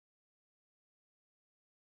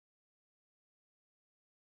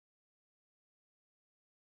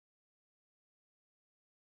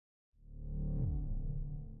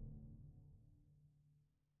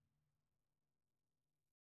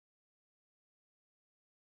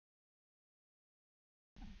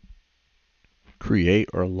create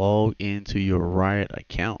or log into your Riot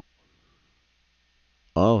account?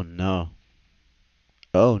 Oh no.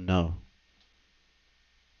 Oh no.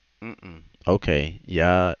 Mm-mm. Okay,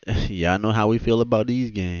 y'all, y'all know how we feel about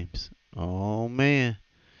these games. Oh man.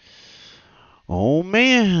 Oh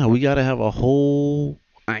man, we gotta have a whole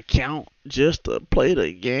account just to play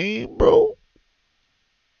the game, bro.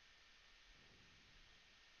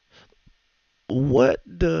 What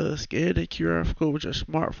does scan the QR code with your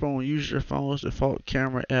smartphone? Use your phone's default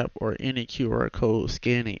camera app or any QR code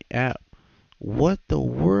scanning app. What the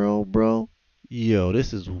world, bro? Yo,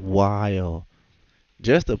 this is wild.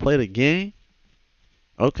 Just to play the game?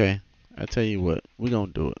 Okay, I tell you what, we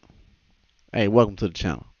gonna do it. Hey, welcome to the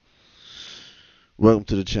channel. Welcome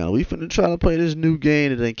to the channel. We finna try to play this new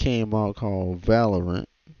game that they came out called Valorant.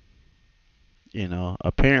 You know,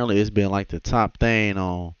 apparently it's been like the top thing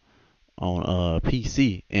on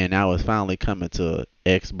PC, and now it's finally coming to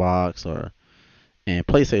Xbox or and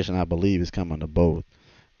PlayStation. I believe is coming to both.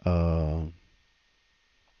 Uh,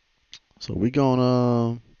 so we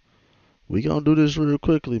gonna do this real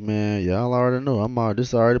quickly, man. Y'all already know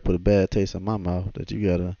this already put a bad taste in my mouth that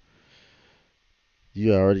you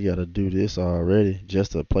already gotta do this already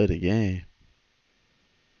just to play the game.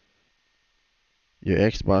 Your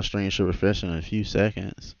Xbox screen should refresh in a few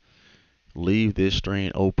seconds. Leave this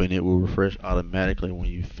screen open. It will refresh automatically when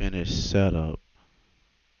you finish setup.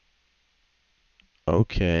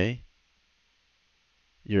 Okay.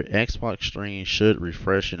 Your Xbox screen should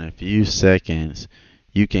refresh in a few seconds.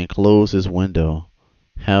 You can close this window.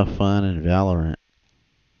 Have fun in Valorant.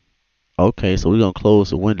 Okay, so we're gonna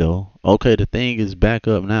close the window. Okay, the thing is back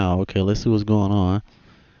up now. Okay, let's see what's going on.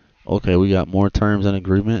 Okay, we got more terms and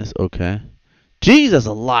agreements. Okay. Jeez, that's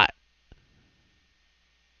a lot.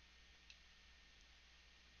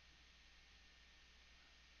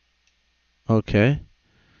 Okay.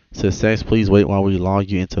 Success, please wait while we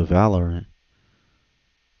log you into Valorant.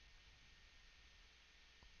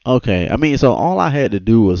 Okay, I mean, so all I had to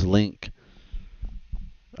do was link.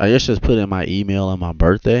 I just put in my email and my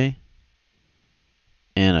birthday,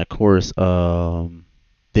 and of course,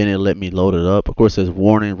 then it let me load it up. Of course, it says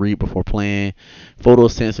warning: read before playing,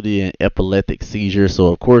 photosensitivity and epileptic seizure. So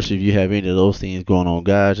of course, if you have any of those things going on,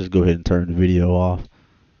 guys, just go ahead and turn the video off.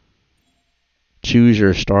 Choose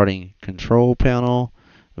your starting control panel,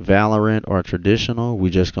 Valorant or traditional. We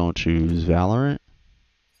just gonna choose Valorant.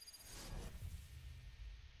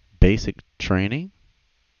 Basic training.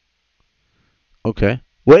 Okay.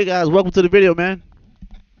 Wait, guys, welcome to the video, man.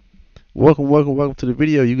 Welcome to the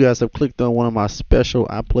video. You guys have clicked on one of my special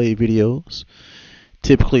I play videos.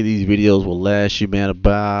 Typically, these videos will last you, man,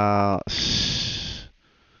 about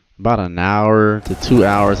an hour to 2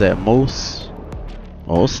 hours at most.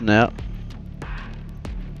 Oh, snap.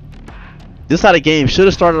 This how the game should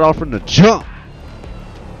have started off from the jump.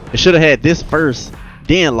 It should have had this first,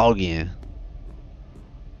 then log in.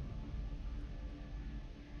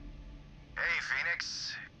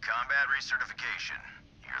 Recertification.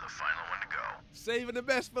 You're the final one to go. Saving the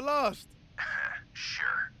best for last.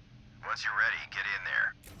 Sure. Once you're ready, get in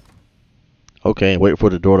there. Okay, wait for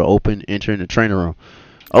the door to open, enter in the training room.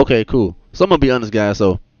 Okay, cool. So I'm gonna be honest, guys.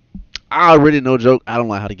 So I already no joke, I don't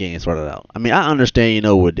like how the game started out. I mean, I understand, you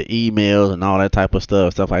know, with the emails and all that type of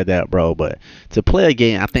stuff like that, bro. But to play a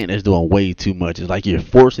game, I think that's doing way too much. It's like you're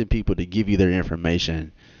forcing people to give you their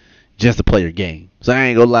information just to play your game. So I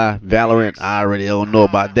ain't gonna lie, Valorant, I already don't know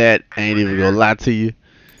about that. I ain't even gonna lie to you.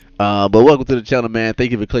 But welcome to the channel, man.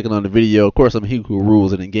 Thank you for clicking on the video. Of course, I'm He Who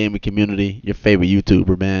Rules in the gaming community, your favorite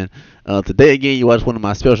YouTuber, man. Today, again, you watch one of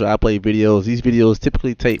my special I Play videos. These videos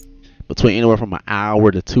typically take between anywhere from an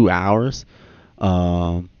hour to 2 hours.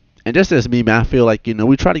 And just as me, man, I feel like, you know,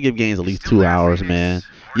 we try to give games at least 2 hours, man.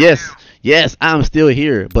 Yes, I'm still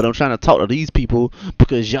here, but I'm trying to talk to these people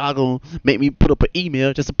because y'all gonna make me put up an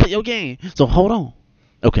email just to play your game. So hold on.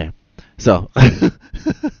 Okay. So,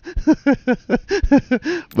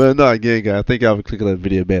 but no, again, guys, thank y'all for clicking on the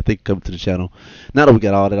video, man. Thank you for coming to the channel. Now that we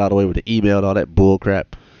got all that out of the way with the email and all that bull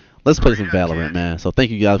crap, let's play some Valorant, man. So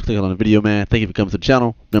thank you guys for clicking on the video, man. Thank you for coming to the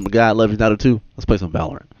channel. Remember, God love you, not too. Let's play some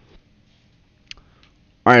Valorant.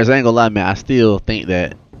 Alright, so I ain't gonna lie, man. I still think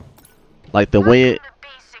that, like, the way it...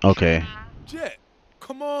 Okay. Jet,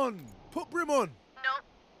 come on. Put Brim on. Nope.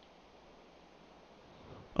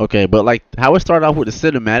 Okay, but like how it started off with the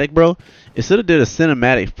cinematic, bro, it should have did a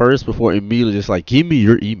cinematic first before immediately just like, give me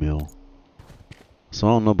your email. So I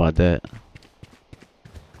don't know about that.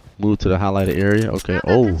 Move to the highlighted area. Okay.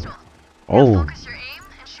 Oh. Focus your aim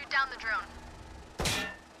and shoot down the drone.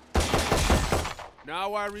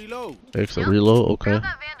 Now I reload. Extra reload. Okay. Grab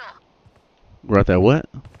that vandal. Grab that what?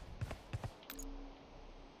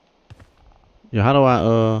 Yo, how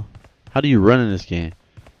do you run in this game?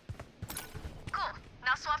 Cool.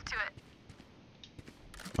 Now swap to it.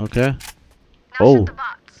 Okay. Now Oh. shoot the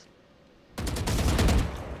bots.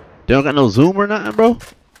 They don't got no zoom or nothing, bro?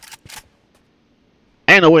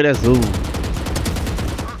 Ain't no way that's zoom.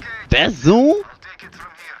 That's zoom? I'll take it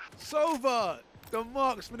from here. Sova, the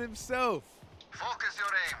marksman himself. Focus your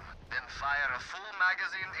aim, then fire a full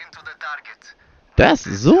magazine into the target. That's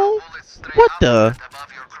zoom? Bullet stray What the? outward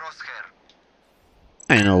above your crosshair.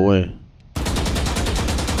 Ain't no way.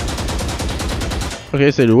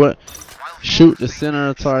 Okay, so do what? Shoot the center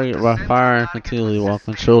of the target by firing continually while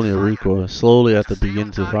controlling your recoil. Slowly at the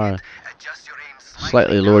beginning to fire. Adjust your aim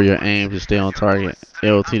Slightly lower your aim to stay on target.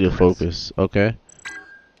 LT to focus. Okay.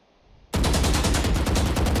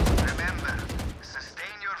 Remember,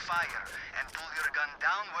 sustain your fire and pull your gun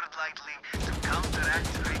downward lightly to counteract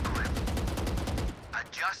recoil.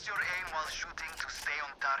 Adjust your aim while shooting to stay on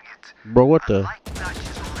target. Bro, what A the? light touch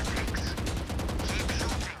is all it takes. Keep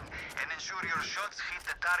shooting and ensure your shots hit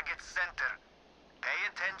the target center. Pay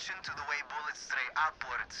attention to the way bullets stray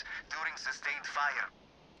upwards during sustained fire.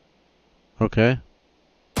 Okay.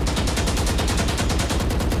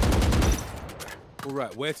 All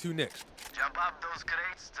right, where to next? Jump up those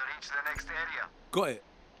crates to reach the next area. Got it.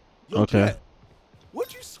 Yo, Okay. Jet,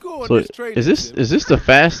 what'd you score on So this training is this the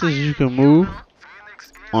fastest you can move Phoenix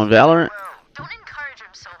is on Valorant? well. Don't encourage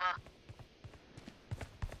him, Silva.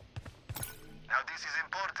 Now this is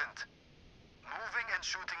important. Moving and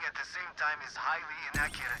shooting at the same time is highly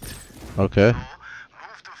inaccurate. Okay. So,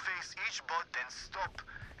 move to face each bot, then stop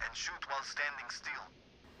and shoot while standing still.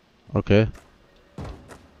 Okay.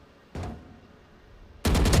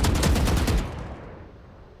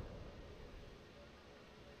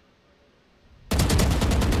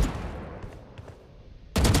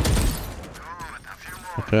 Good, a few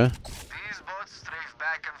more. Okay. These bots strafe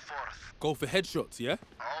back and forth. Go for headshots, yeah?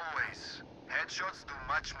 Always. Headshots do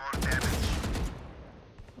much more damage.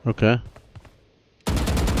 Okay.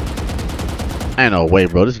 Ain't no way,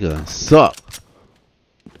 bro. This is gonna suck.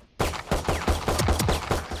 Fire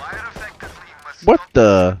effectively, you must What stop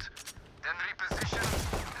the? shoot, then reposition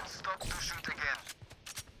and stop to shoot again.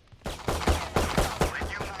 When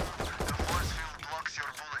you move, the force field blocks your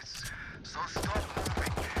bullets. So stop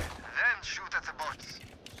moving, then shoot at the bots.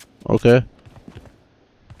 Okay.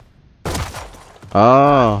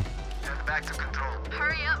 Oh. Get back to control.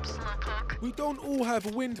 Hurry up, Slowpoke. We don't all have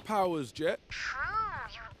wind powers, Jet. True,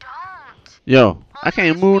 you don't. Yo, I All can't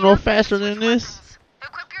you move speed no up faster and than switch this. weapons.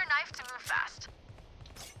 Equip your knife to move fast.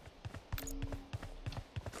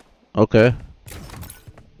 Okay.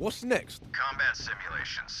 What's next? Combat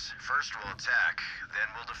simulations. First we'll attack, then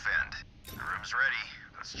we'll defend. The room's ready.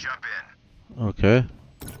 Let's jump in. Okay.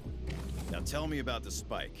 Now tell me about the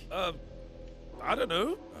spike. I don't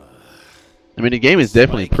know. I mean, the game is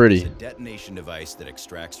definitely Spike pretty. is a detonation device that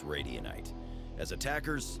extracts radionite. As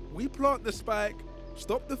attackers, We plant the spike,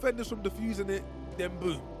 stop defenders from defusing it, then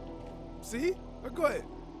boom. See? I got it.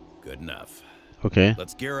 good enough. Okay.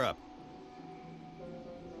 Let's gear up.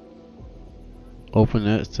 Open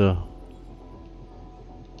that to.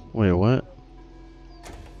 Wait, what?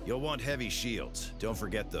 You'll want heavy shields. Don't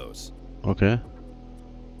forget those. Okay.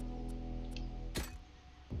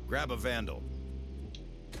 Grab a vandal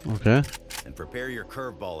Okay. and prepare your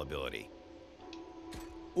curveball ability.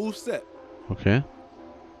 All set. Okay.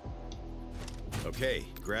 Okay,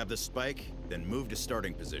 grab the spike, then move to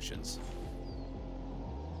starting positions.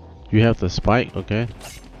 You have the spike. Okay.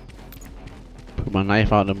 Put my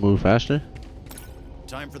knife out to move faster.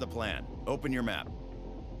 Time for the plan. Open your map.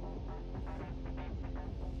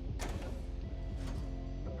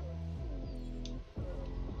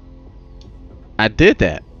 I did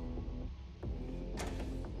that.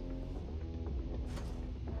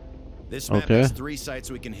 This map Okay. has 3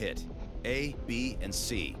 sites we can hit. A, B, and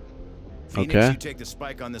C. Phoenix, Okay. you take the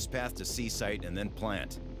spike on this path to C site and then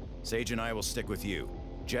plant. Sage and I will stick with you.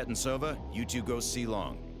 Jet and Sova, you two go C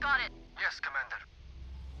long. Got it. Yes, Commander.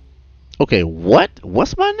 Okay. What?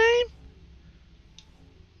 What's my name?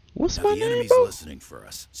 What's Now my the name, enemy's bro? listening for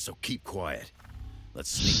us, so keep quiet.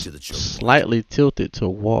 Let's sneak to the choke point. Slightly tilted to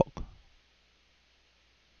walk.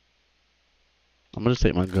 I'm gonna just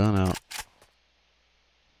take my gun out.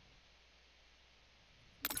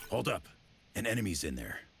 Hold up. An enemy's in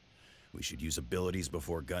there. We should use abilities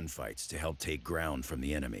before gunfights to help take ground from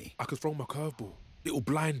the enemy. I could throw my curveball. It'll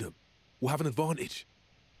blind them. We'll have an advantage.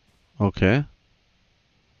 Okay.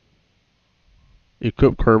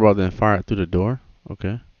 Equip curveball, then fire it through the door.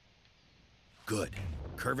 Okay. Good.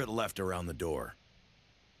 Curve it left around the door.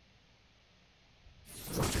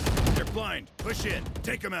 They're blind. Push in.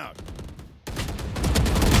 Take them out.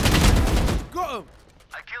 got him.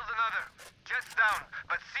 I killed another. Jet's down,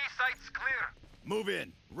 but C site's clear. Move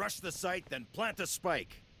in. Rush the site, then plant a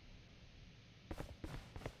spike.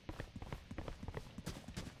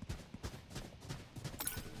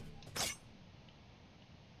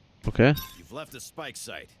 Okay. You've left the spike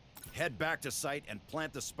site. Head back to site and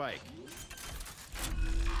plant the spike.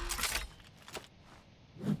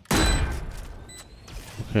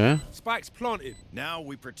 Okay. Spike's planted. Now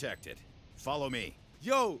we protect it. Follow me.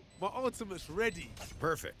 Yo, my ultimate's ready.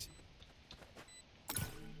 Perfect.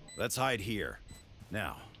 Let's hide here.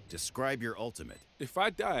 Now, describe your ultimate. If I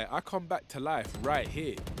die, I come back to life right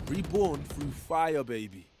here. Reborn through fire,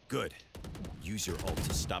 baby. Good. Use your ult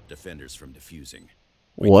to stop defenders from defusing.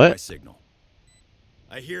 Wait for my What? signal.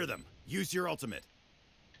 I hear them. Use your ultimate.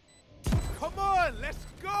 Come on, let's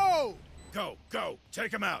go. Go, go.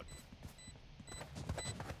 Take them out.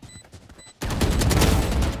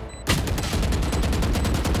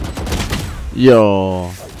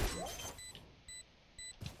 Yo.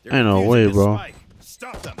 They're Ain't no defusing way, the bro. spike.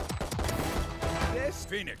 Stop them. Yes.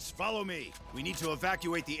 Phoenix, follow me. We need to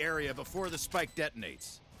evacuate the area before the spike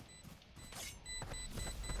detonates.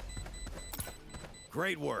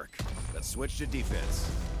 Great work. Let's switch to defense.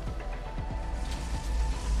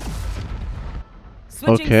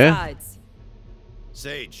 Switching Okay. sides.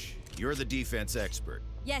 Sage, you're the defense expert.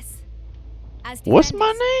 Yes. As What's my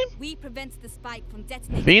defenders, name? we prevent the spike from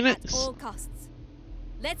detonating Phoenix? at all costs.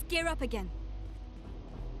 Let's gear up again.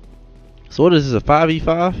 So what is this, a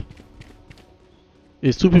 5v5?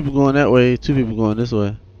 It's two people going that way, two people going this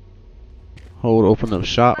way. Hold, open up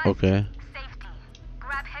shop, okay. Safety.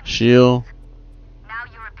 Grab heavy Shield, Now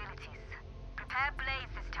your abilities. Prepare blaze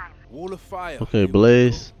this time. Wall of fire. okay, Here we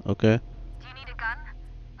blaze, okay. Do you need a gun?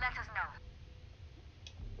 Let us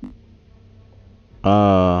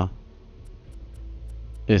know.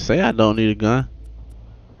 They say I don't need a gun.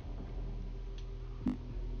 go.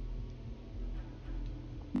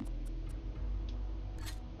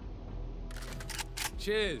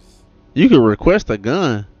 Cheers. You can request a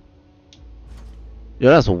gun. Yo,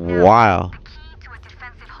 that's wild. The key to a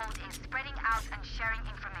defensive hold is spreading out and sharing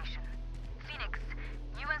information. Phoenix,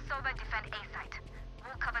 you and Sova defend A site.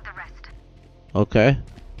 We'll cover the rest. Okay.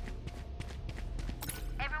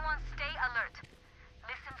 Everyone stay alert.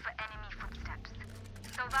 Listen for enemy footsteps.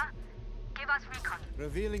 Sova, give us recon.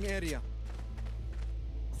 Revealing area.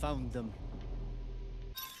 Found them.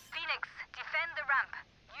 Phoenix, defend the ramp.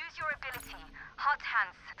 Use your ability. Hot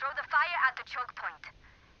hands. Throw the fire at the choke point.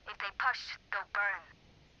 If they push, they'll burn.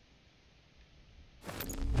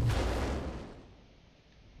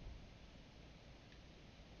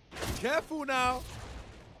 Careful now.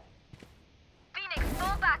 Phoenix,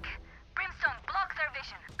 fall back. Brimstone, block their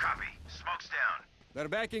vision. Copy. Smoke's down. They're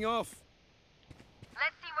backing off.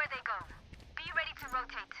 Let's see where they go. Be ready to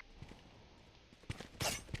rotate.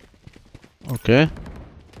 Okay.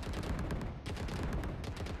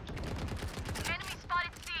 Enemy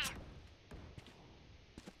spotted C.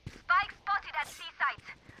 Spike spotted at C site.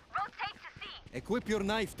 Rotate to C. Equip your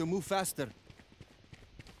knife to move faster.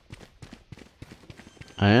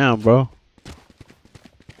 I am, bro.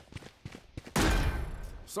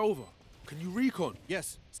 Sova, can you recon?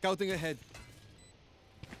 Yes, scouting ahead.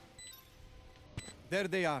 There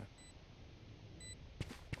they are.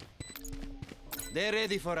 They're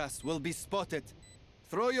ready for us. We'll be spotted.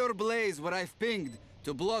 Throw your blaze where I've pinged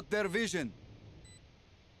to block their vision.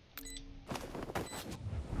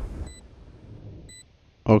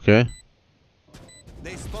 Okay.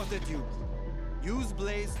 They spotted you. Use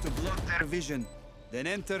blaze to block their vision. Then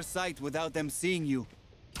enter site without them seeing you.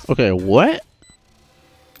 Okay, what?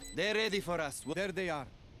 They're ready for us. There they are.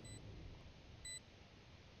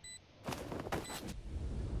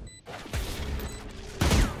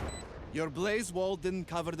 Your blaze wall didn't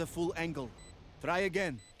cover the full angle. Try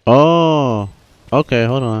again. Oh. Okay,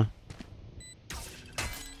 hold on.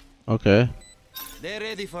 Okay. They're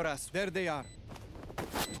ready for us. There they are.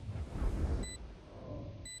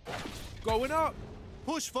 Going up.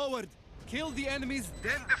 Push forward. Kill the enemies.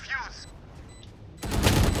 Then defuse.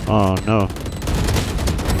 Oh no.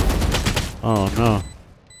 Oh no.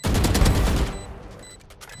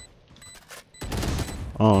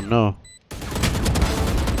 Oh no.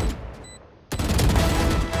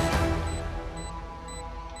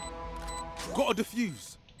 Gotta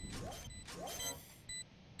defuse.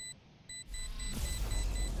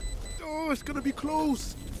 Oh, it's gonna be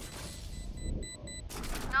close.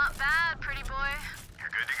 Not bad, pretty boy. You're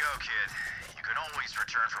good to go, kid. You can always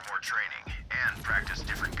return for more training and practice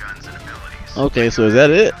different guns and abilities. Okay, so is that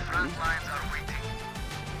it? The front lines are waiting.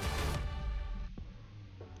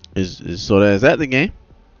 Is that the game?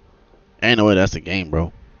 Ain't no way that's the game,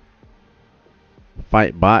 bro.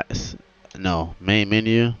 Fight bots. No. Main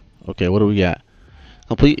menu. Okay, what do we got?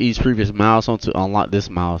 Complete each previous milestone to unlock this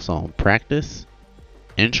milestone. Practice.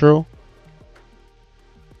 Intro.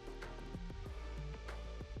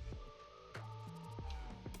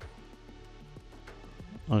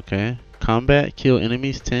 Okay. Combat. Kill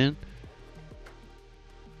enemies 10.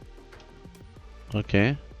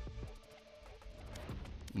 Okay.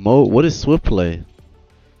 Mode. What is swift play?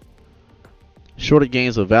 Shorter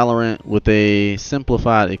games of Valorant with a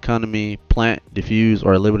simplified economy. Plant, defuse,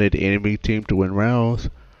 or eliminate the enemy team to win rounds.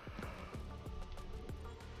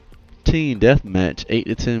 Team deathmatch. 8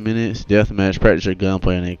 to 10 minutes. Deathmatch. Practice your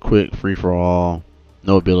gunplay in a quick free-for-all.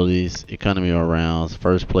 No abilities. Economy or rounds.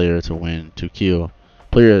 First player to win to kill.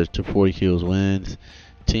 Player to 40 kills wins.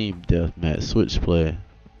 Team deathmatch. Switch play.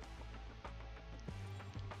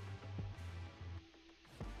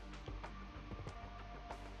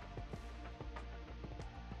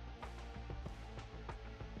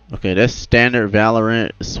 Okay, that's standard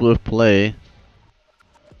Valorant swift play.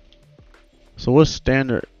 So what's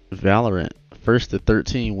standard Valorant? First to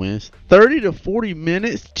 13 wins. 30 to 40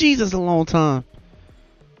 minutes? Jesus, a long time.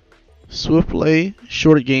 Swift play.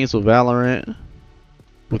 Shorter games with Valorant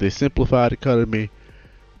with a simplified economy.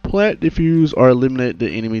 Plant, defuse, or eliminate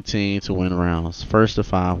the enemy team to win rounds. First to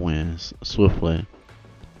 5 wins. Swift play.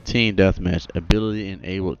 Team deathmatch. Ability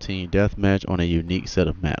enabled team deathmatch on a unique set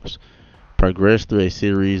of maps. Progress through a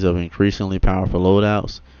series of increasingly powerful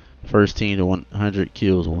loadouts. First team to 100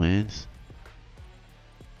 kills wins.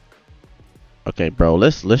 Okay, bro,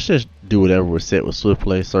 let's just do whatever we're set with swift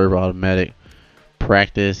play, server automatic,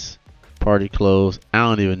 practice, party close. I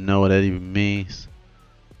don't even know what that even means.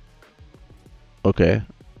 Okay,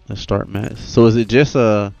 let's start match. So is it just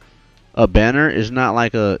a banner? It's not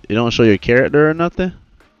like it don't show your character or nothing?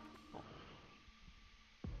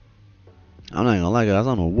 I'm not gonna lie, guys, I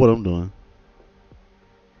don't know what I'm doing.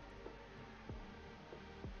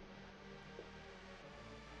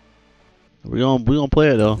 We gonna play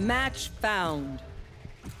it though. Match found.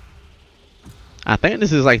 I think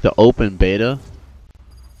this is like the open beta.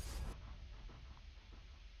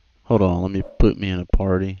 Hold on, let me put me in a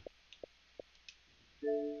party.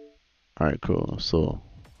 Alright, cool. So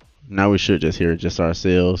now we should just hear just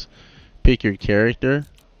ourselves. Pick your character.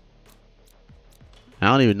 I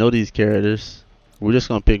don't even know these characters. We're just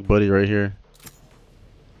gonna pick Buddy right here.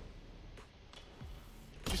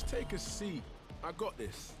 Just take a seat. I got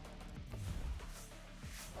this.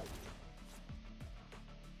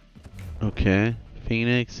 Okay,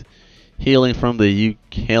 Phoenix. Hailing from the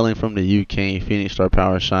UK, Phoenix star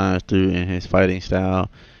power shines through in his fighting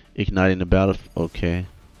style, igniting the battle. Okay.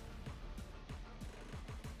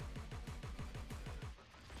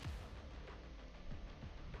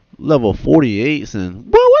 Level 48 and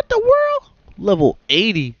bro, what the world? Level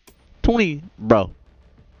 80, 20, bro.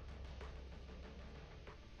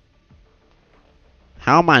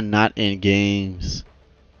 How am I not in games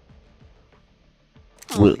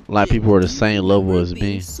with like people who are the same level as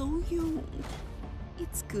me? So young.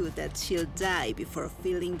 It's good that she'll die before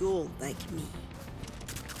feeling old like me.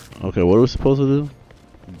 Okay, what are we supposed to do?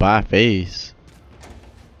 Buy face.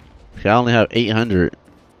 I only have 800.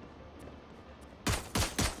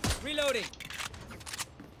 Reloading.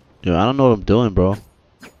 Yo, I don't know what I'm doing, bro.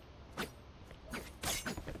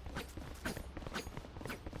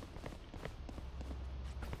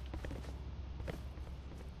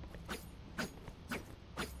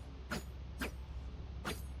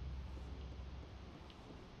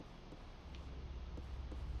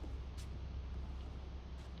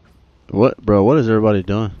 What, bro? What is everybody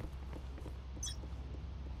doing?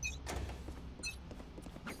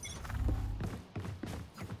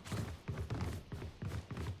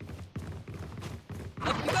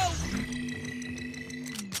 Up we go.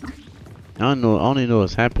 I don't know. I don't even know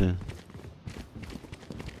what's happening.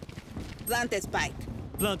 Plant a spike.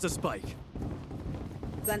 Plant a spike.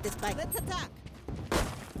 Plant a spike. Let's attack.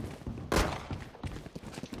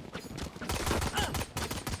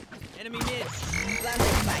 Enemy mid. Plant a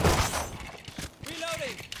spike.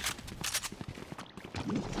 Reloading.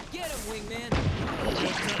 Get him, wingman.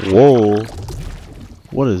 Whoa.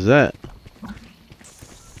 What is that?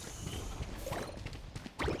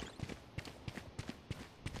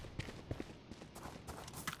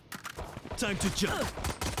 Time to jump.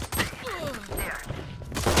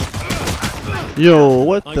 Yo,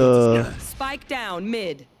 what the? Spike down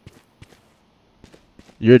mid.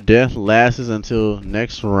 Your death lasts until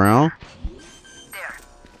next round?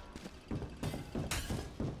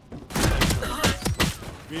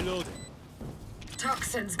 Reload.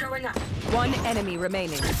 Toxins going up. One enemy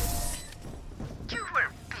remaining. You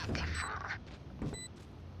were beautiful.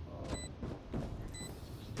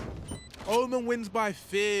 Omen wins by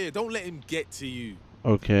fear. Don't let him get to you.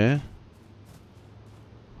 Okay.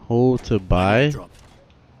 Hold to buy. Drop.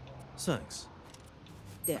 Thanks.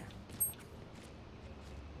 There.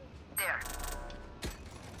 There.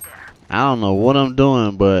 I don't know what I'm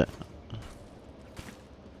doing, but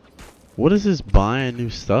what is this buying new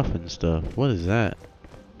stuff and stuff? What is that?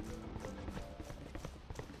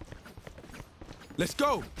 Let's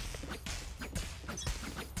go.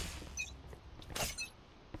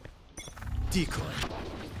 Decoy.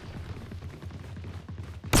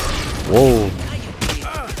 Whoa.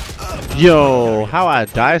 Yo, how I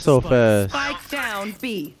die so fast? Spike down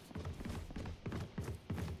B.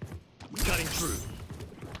 Cutting through.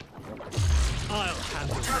 I'll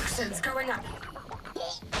handle it. Toxins going up.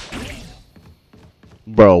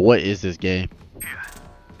 Bro, what is this game?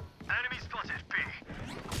 Enemy spotted B.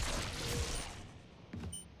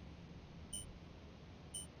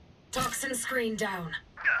 Toxin screen down.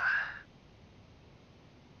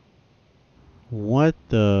 What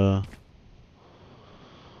the?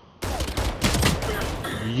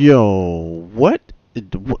 Yo, what?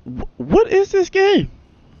 What is this game?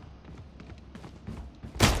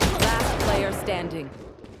 Last player standing.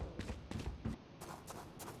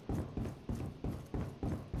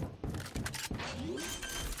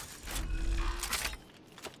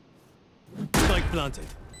 Spike planted.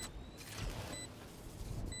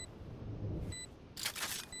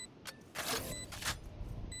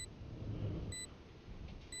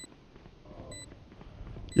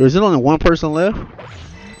 Yo, is it only one person left?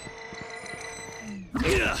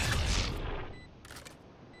 Yeah.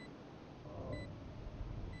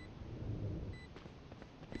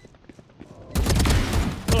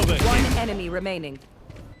 Over One here. enemy remaining.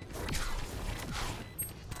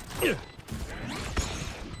 Yeah.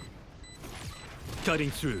 Cutting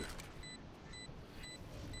through.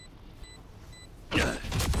 Yeah.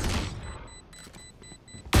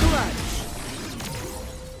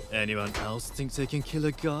 Anyone else think they can kill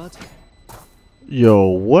a god? Yo,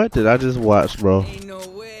 what did I just watch, bro? Ain't no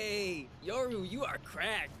way. Yoru, you are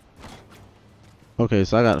cracked. Okay,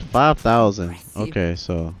 so I got 5,000. Okay,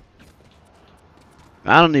 so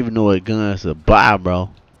I don't even know what guns to buy, bro.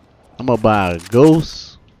 I'm gonna buy a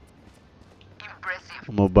ghost. Impressive.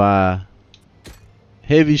 I'm gonna buy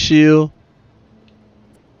heavy shield,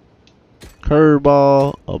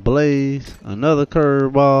 curveball, a blaze, another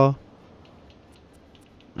curveball,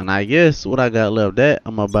 and I guess what I got left, that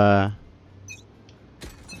I'm gonna buy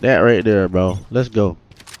that right there, bro. Let's go.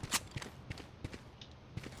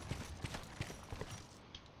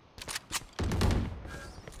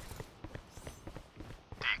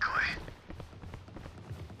 Decoy.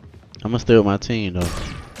 I'm gonna stay with my team though.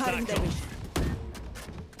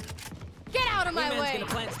 Get out of my Wingman's way! gonna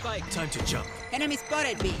plant spike. Time to jump. Enemy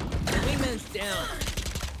spotted B. Wingman's down.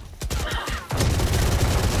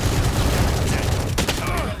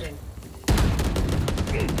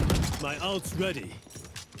 My ult's ready.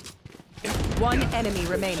 One enemy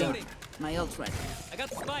remaining. My ult ready. I got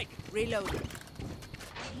the spike. Reloading.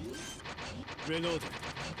 Reloading.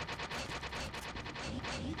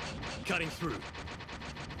 Cutting through.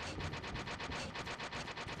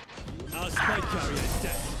 Our spike carrier is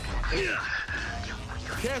dead.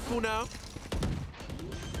 Careful now.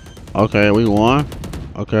 Okay, we won.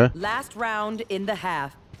 Okay. Last round in the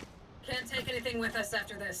half. Can't take anything with us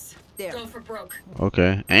after this. There. Go for broke.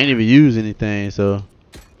 Okay. I ain't even use anything, so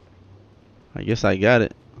I guess I got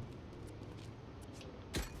it.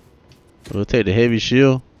 We'll take the heavy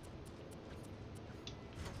shield.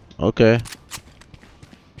 Okay.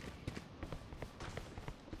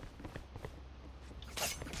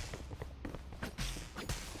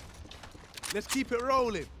 Let's keep it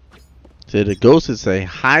rolling. So the ghost is a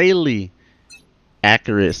highly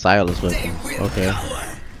accurate silence weapon. Okay.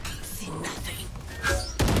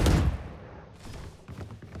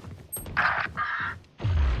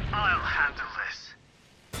 I'll handle this.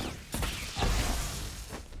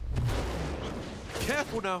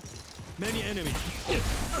 Careful now. Many enemies.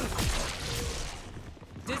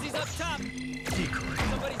 Dizzy's up top. Decoy.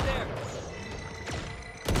 Somebody's there.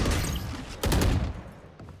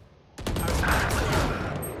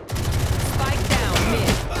 Spike down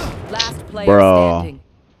mid. Last player Bro. standing.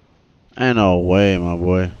 Ain't no way, my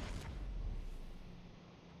boy.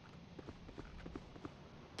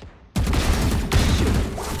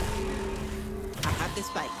 I have the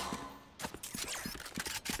spike.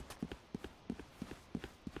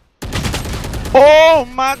 Oh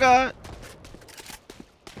my god.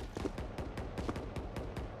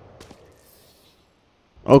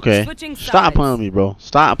 Okay. Switching Stop sides. playing with me, bro.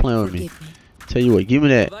 Stop playing with me. Forgive me. Tell you what, give me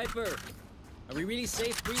that. Viper, are we really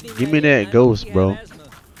safe breathing? Give me right here? that I ghost, think you bro. have asthma.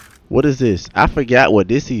 What is this? I forgot what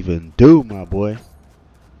this even do, my boy.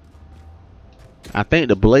 I think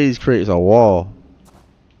the blaze creates a wall.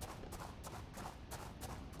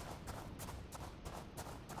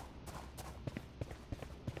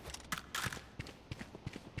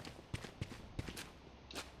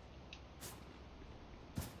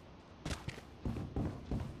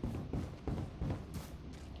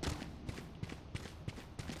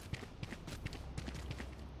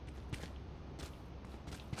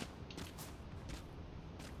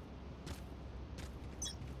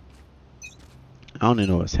 I don't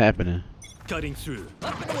even know what's happening. Cutting through.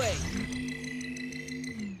 Up and away.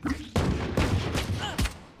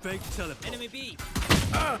 Fake teleport. Enemy B.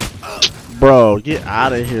 Bro, get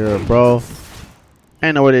out of here, bro.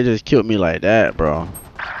 Ain't no way they just killed me like that, bro.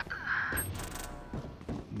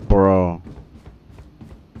 Bro.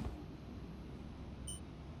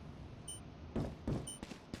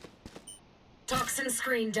 Toxin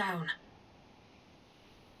screen down.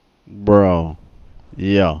 Bro.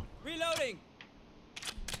 Yeah. Reloading.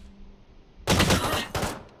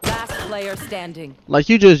 Last player standing. Like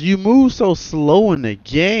you move so slow in the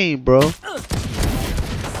game, bro. Sit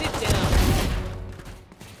down.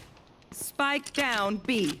 Spike down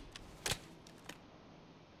B.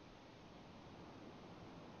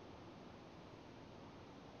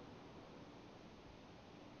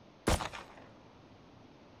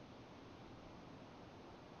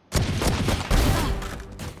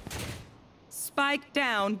 Spike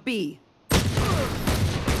down B.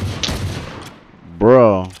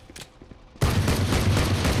 Bro.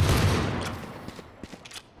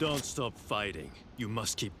 Don't stop fighting. You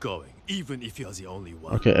must keep going, even if you're the only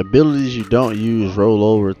one. Okay, abilities you don't use roll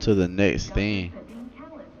over to the next thing.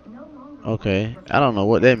 Okay, I don't know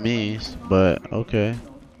what that means, but okay.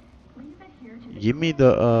 Give me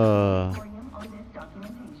the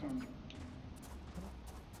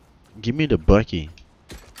give me the Bucky.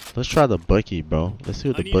 Let's try the Bucky, bro. Let's see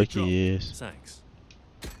what I the need a drop. Bucky is. Thanks.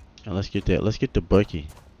 And let's get that. Let's get the Bucky.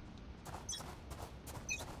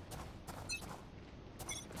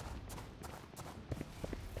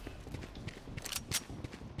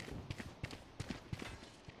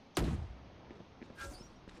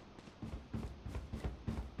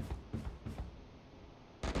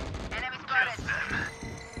 Enemy spotted.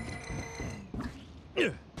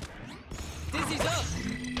 Dizzy's up.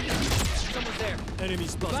 Someone's there. Enemy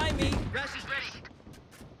spotted. By me. Rush is ready.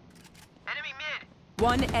 Enemy mid.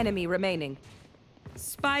 One enemy remaining.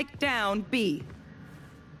 Spike down B.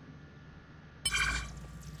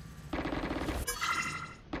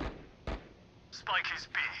 Spike is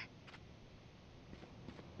B.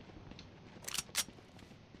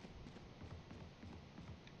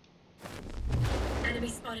 Enemy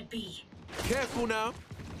spotted B. Careful now.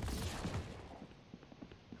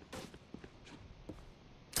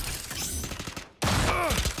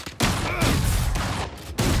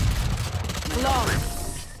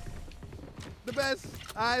 Flawless. The best.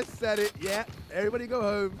 I said it. Yeah. Everybody go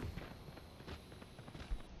home.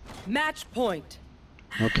 Match point.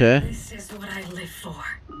 Okay. This is what I live for.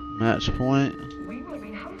 Match point.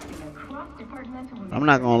 I'm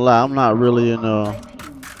not gonna lie, I'm not really in I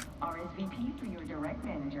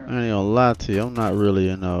ain't gonna lie to you, I'm not really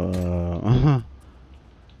in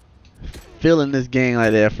feeling this game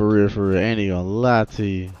like that for real, for real. I ain't gonna lie to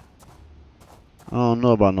you. I don't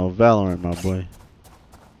know about no Valorant, my boy.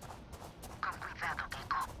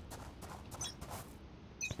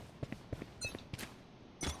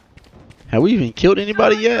 Have we even killed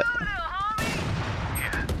anybody yet?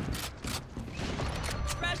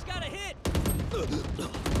 Crash got a hit.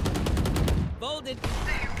 Folded.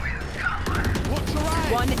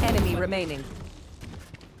 One enemy remaining.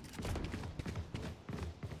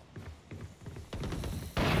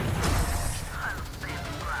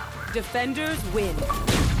 Defenders win.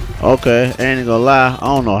 Okay, ain't gonna lie, I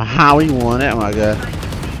don't know how he won that, my guy.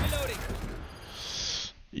 Reloading.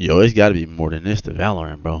 Yo, it's gotta be more than this to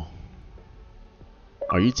Valorant, bro.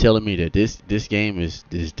 Are you telling me that this game is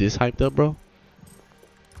this hyped up, bro?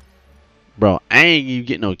 Bro, I ain't even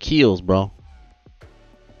getting no kills, bro.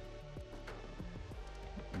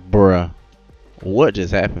 Bruh. What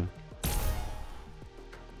just happened?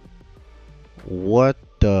 What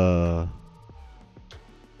the...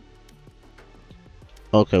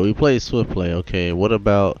 Okay, we played Swift Play. Okay, what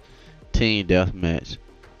about Team Deathmatch?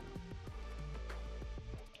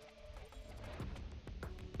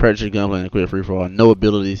 Pressure gunplay and quick free for all. No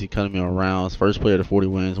abilities, economy on rounds. First player to 40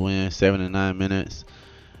 wins. 7 to 9 minutes.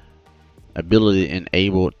 Ability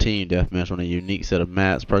enabled team deathmatch on a unique set of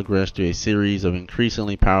maps. Progress through a series of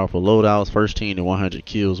increasingly powerful loadouts. First team to 100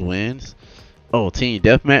 kills wins. Oh, team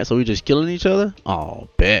deathmatch, so we just killing each other? Oh,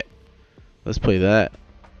 bet. Let's play that.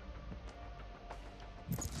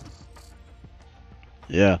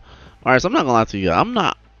 Yeah. All right. So I'm not gonna lie to you. I'm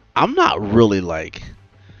not really like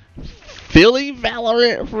feeling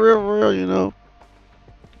Valorant for real. You know.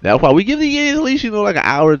 That's why we give the games at least like an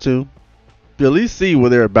hour or two to at least see what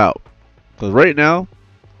they're about. Cause right now,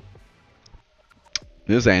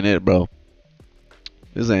 this ain't it, bro.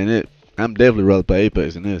 This ain't it. I'm definitely rather play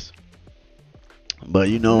Apex than this. But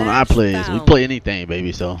when I play this, we play anything,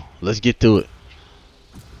 baby. So let's get to it.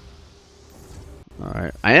 All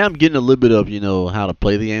right. I am getting a little bit of how to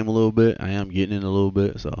play the game a little bit. I am getting in a little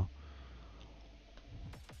bit, so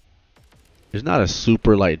it's not a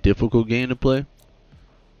super difficult game to play.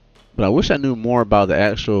 But I wish I knew more about the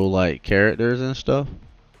actual characters and stuff.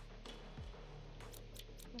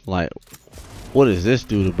 Like, what is this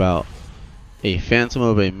dude about? A phantom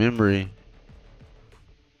of a memory.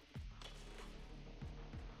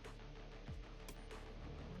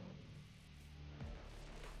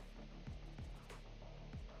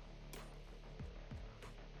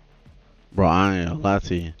 Bro, I ain't gonna lie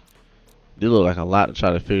to you. They look like a lot to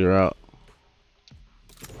try to figure out.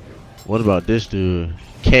 What about this dude?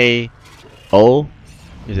 K.O.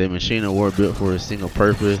 is a machine of war built for a single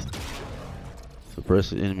purpose.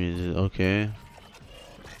 Suppress the enemies. Okay.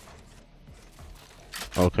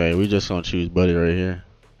 Okay, we just gonna choose Buddy right here.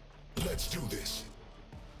 Let's do this.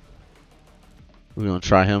 We're gonna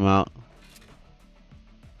try him out.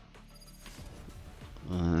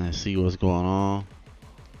 And see what's going on.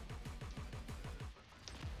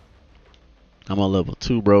 I'm on level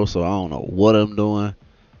 2, bro, so I don't know what I'm doing.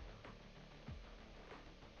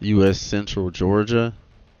 U.S. Central Georgia.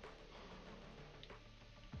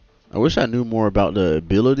 I wish I knew more about the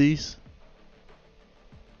abilities.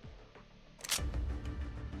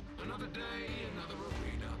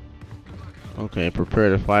 Okay, prepare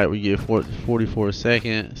to fight. We get 44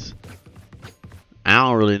 seconds. I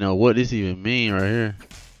don't really know what this even mean right here.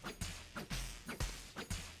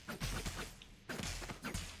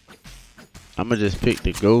 I'm gonna just pick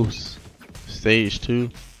the ghost. Stage 2.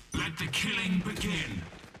 Let the killing begin.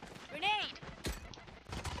 Grenade.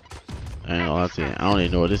 I don't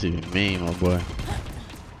even know what this even mean, my boy.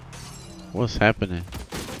 What's happening?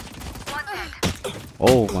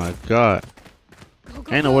 Oh my god.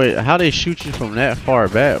 Ain't no way. How they shoot you from that far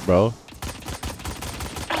back, bro?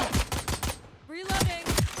 Reloading.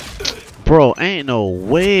 Bro, ain't no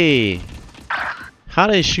way. How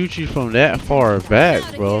they shoot you from that far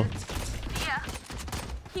back, bro?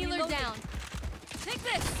 Healer down. Take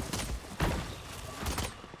this.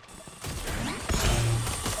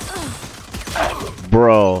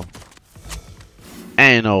 Bro.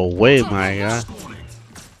 Ain't no way, my guy.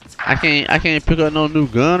 I can't pick up no new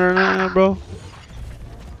gun or nothing, bro.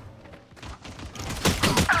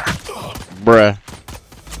 Bruh.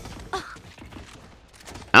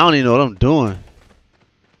 I don't even know what I'm doing.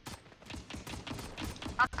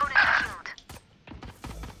 I'm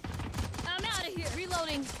out of here.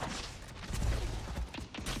 Reloading.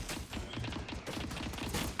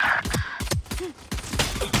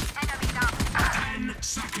 Enemy down. 10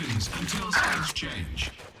 seconds until stage change.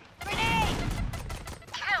 Grenade.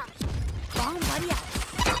 Kill. Bomb buddy out.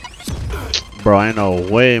 Bro, ain't no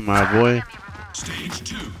way, my boy. Stage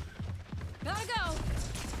 2. Gotta go.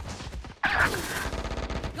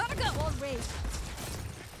 Gotta go. Wall raised.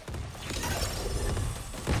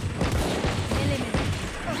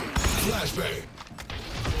 Flashbang.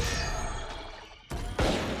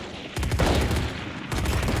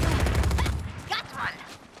 Got one.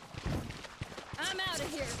 I'm out of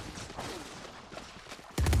here.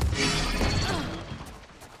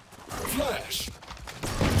 Flash.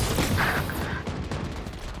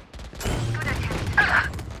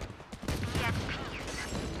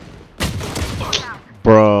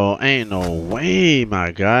 Bro, ain't no way, my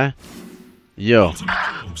guy. Yo.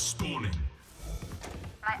 Ultimate orb spawning.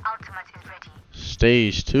 My ultimate is ready.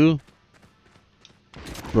 Stage 2.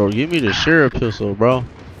 Bro, give me the sheriff pistol, bro.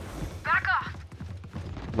 Back off.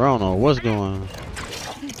 Bro, I don't know what's going on.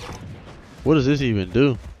 What does this even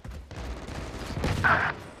do?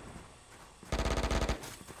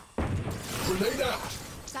 Grenade out.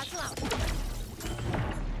 Satchel out.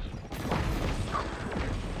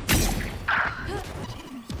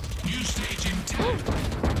 New stage in 10.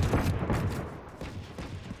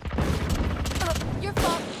 Your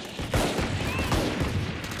fault.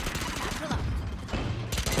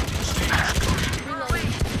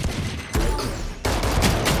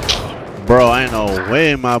 Bro, ain't no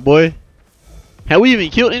way, my boy. Have we even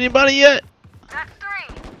killed anybody yet? That's 3.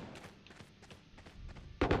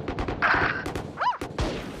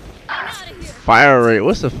 I'm out of here. Fire rate.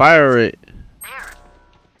 What's the fire rate? There.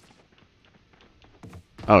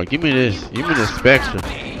 Oh, give me this. Give me the Spectre.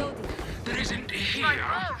 That isn't here.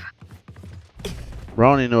 Bro,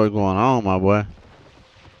 I don't even know what's going on, my boy.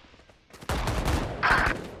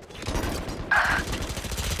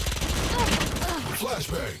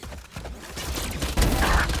 Flashbang.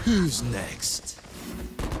 Who's next?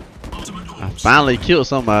 I finally killed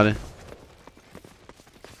somebody.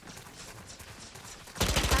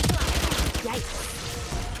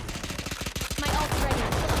 My ult's ready.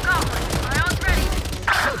 Go! My ult's ready.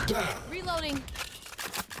 Reloading.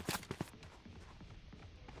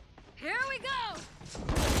 Here we go.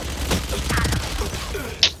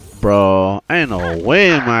 Bro, ain't no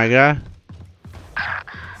way, my guy.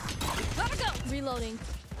 Gotta go. Reloading.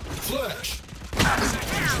 Flash.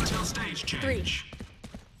 Seconds until stage change.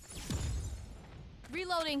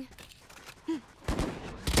 Reloading.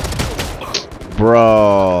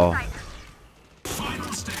 Bro.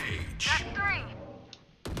 Final stage. That's 3.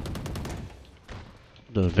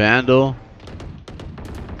 The Vandal.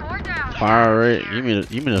 4 down. Fire rate.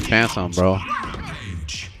 Give me the Phantom, bro.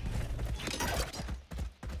 Rampage.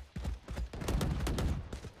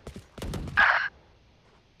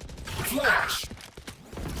 Flash.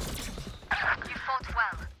 You fought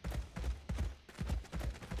well.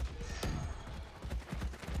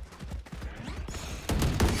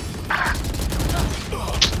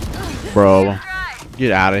 Bro,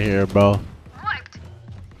 get out of here, bro. Wiped.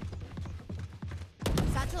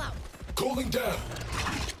 Satchel out. Cooling down.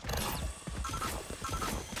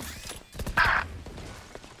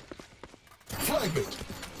 Fragment.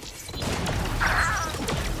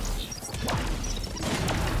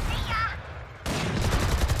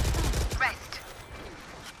 Rest.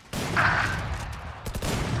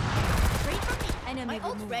 Enemy my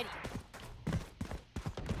ult's ready.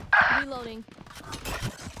 Reloading.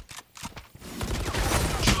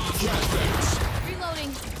 Flashbangs.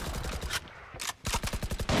 Reloading.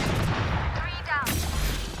 3 down.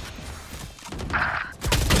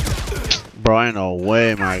 Bro, ain't no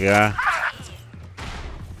way, my guy.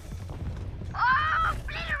 Oh,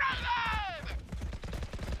 obliterated!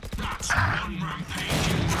 That's one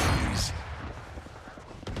rampaging phase.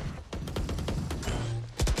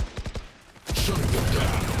 Shutting them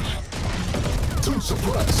down. Two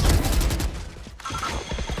suppressed.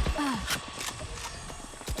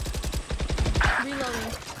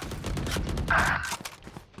 Reloading.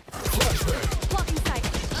 Flashbang. Blocking sight.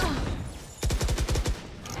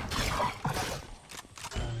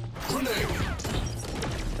 Grenade.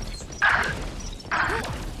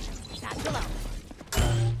 Satchel out.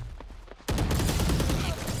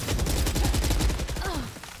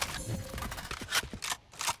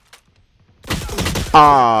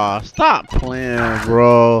 Ah, stop playing,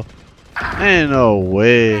 bro. Ain't no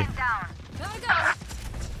way. Man down. Gotta go.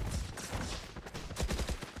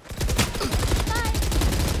 Bye.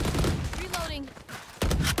 Reloading.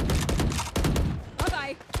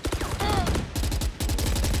 Bye-bye.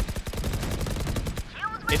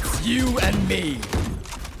 It's you and me.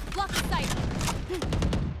 Blocking sight.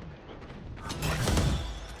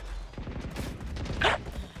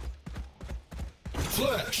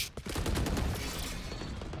 Flash.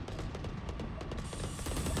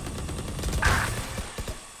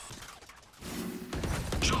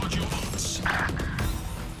 Charge your bolts.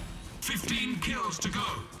 15 kills to go.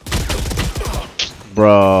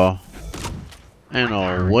 Bro. Ain't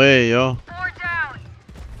no way, yo. 4 down.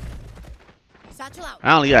 Satchel out.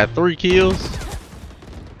 I only got 3 kills.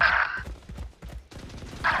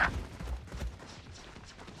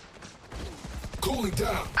 Cooling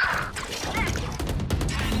down.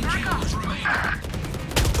 10 kills remaining.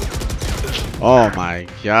 Oh my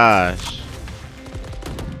gosh.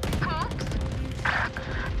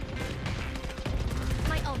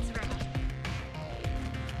 My ult's ready.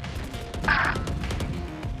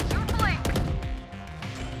 You blink.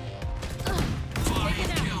 5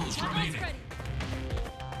 kills remaining.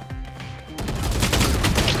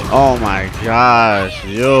 Oh my gosh,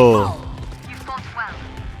 yo. You fought well.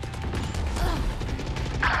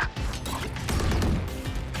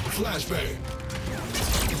 Flashbang.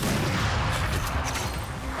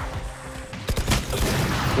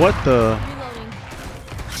 What the? Reloading.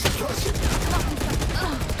 Suppressing.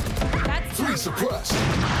 That's 3 suppressed. 4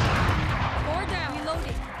 down.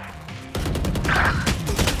 Reloading.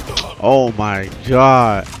 Oh my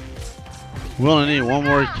god. We only need one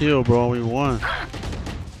more kill, bro. We won.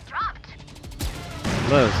 Dropped.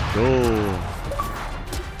 Let's go.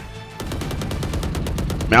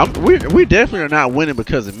 Man, we definitely are not winning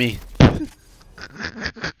because of me.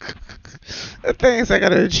 The thing is, I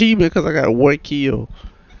got an achievement because I got 1 kill.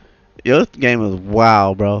 Yo, this game is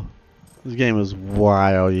wild, bro. This game is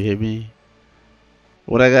wild. You hit me?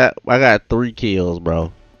 What I got? I got 3 kills,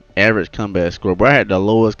 bro. Average combat score. Bro, I had the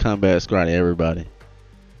lowest combat score out of everybody.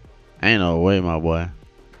 Ain't no way, my boy.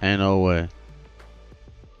 Ain't no way.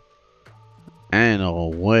 Ain't no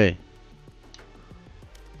way.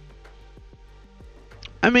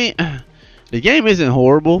 I mean, the game isn't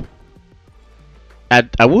horrible.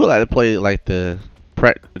 I would like to play like the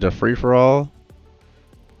free for all.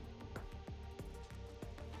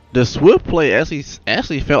 The swift play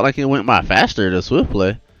actually felt like it went by faster. The swift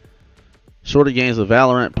play. Shorter games of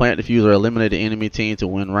Valorant, plant diffuser, eliminate the enemy team to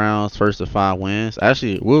win rounds. First to 5 wins.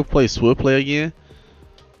 Actually, we'll play swift play again,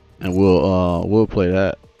 and we'll play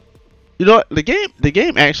that. You know what? The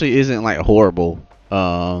game actually isn't like horrible.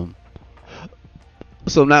 So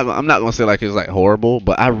I'm not gonna say like it's like horrible,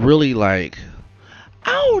 but I really like.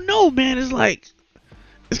 I don't know, man. It's like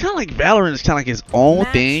it's kind of like Valorant. It's kind of like its own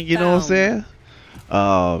thing. You know what I'm saying?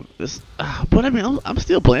 But I mean, I'm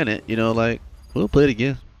still playing it. You know, like we'll play it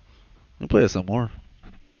again. We'll play it some more.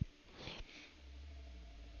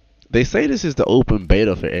 They say this is the open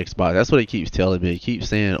beta for Xbox. That's what it keeps telling me. It keeps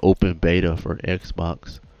saying open beta for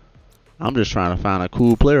Xbox. I'm just trying to find a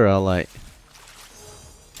cool player I like.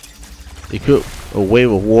 Equip a wave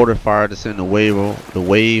of water fire to send the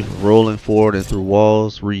wave rolling forward and through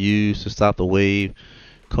walls. Reuse to stop the wave.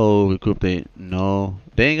 Code equip they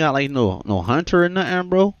ain't got like no hunter or nothing,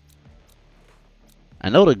 bro. I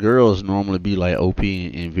know the girls normally be like OP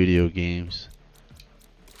in video games.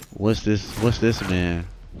 What's this man?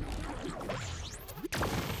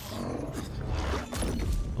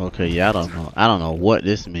 Okay, yeah, I don't know what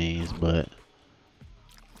this means, but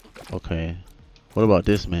okay. What about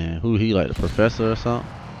this man? Who he like, the professor or something?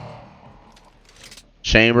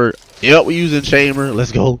 Chamber. Yep, we using Chamber.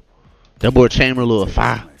 Let's go. That boy Chamber, little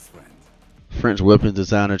fire. French weapons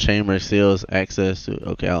designer. Chamber sells access to.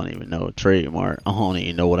 Okay, I don't even know. Trademark. I don't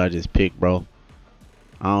even know what I just picked, bro.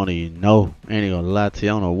 I don't even know. I ain't gonna lie to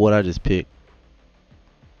you. I don't know what I just picked.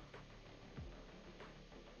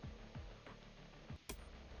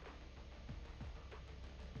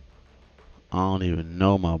 I don't even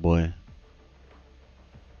know, my boy.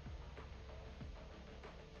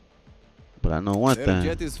 But I know one thing.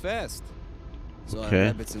 Jet is fast. So okay.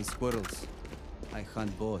 Rabbits and squirrels. I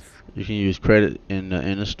hunt both. You can use credit in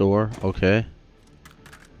the store. Okay.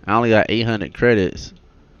 I only got 800 credits.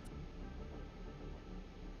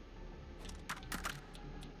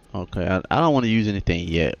 Okay, I don't want to use anything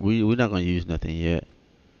yet. We're not gonna use nothing yet.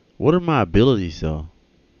 What are my abilities though?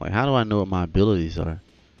 Like, how do I know what my abilities are?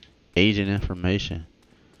 Agent information.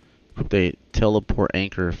 If they teleport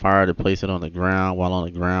anchor, fire to place it on the ground while on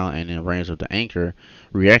the ground and in range of the anchor.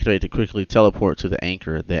 Reactivate to quickly teleport to the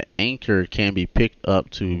anchor. The anchor can be picked up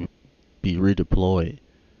to be redeployed.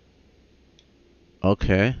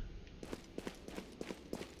 Okay.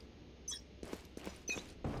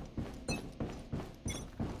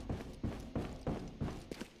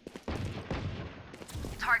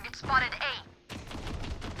 Target spotted A.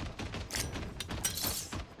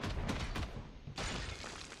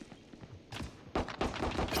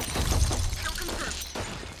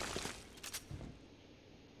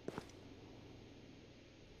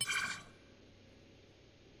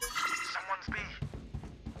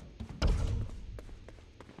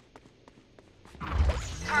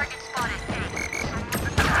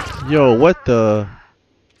 Yo, what the?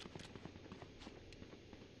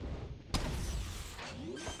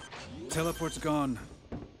 Teleport's gone.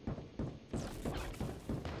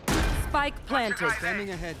 Spike planted.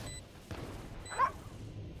 Standing ahead.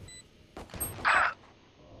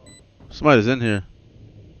 Somebody's in here.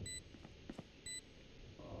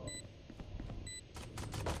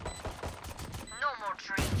 No more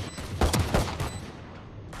dreams.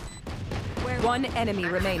 One enemy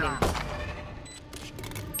remaining.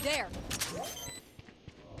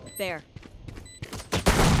 There.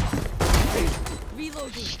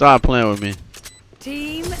 Reloading. Stop playing with me.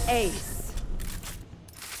 Team Ace.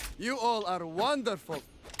 You all are wonderful.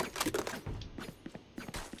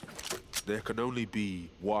 There can only be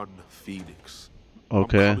one Phoenix.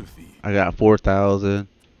 Okay. I got 4,000.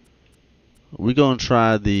 We gonna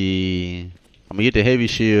try the. I'm gonna get the heavy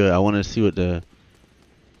shield. I want to see what the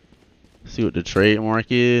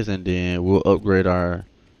trademark is, and then we'll upgrade our.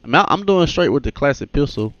 I'm doing straight with the classic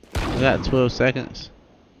pistol. I got 12 seconds.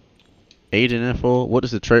 Agent info. What is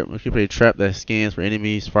the trap? You can play a trap that scans for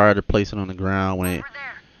enemies. Fire to place it on the ground when it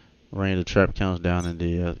range. The trap counts down in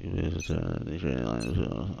the.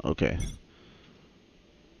 Okay.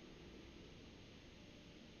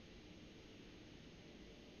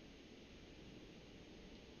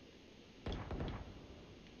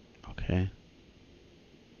 Okay.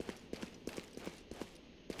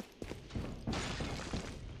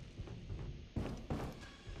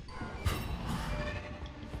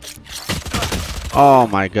 Oh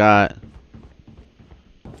my god.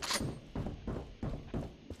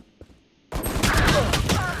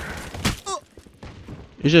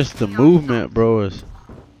 It's just the movement, bro. Is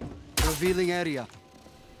Revealing area.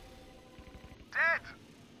 Dead.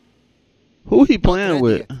 who he playing ready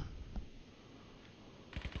with? yet.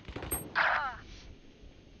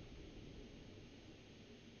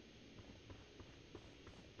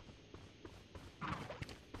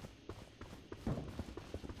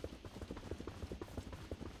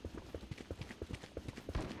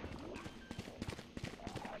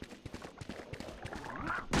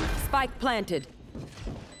 Spike planted.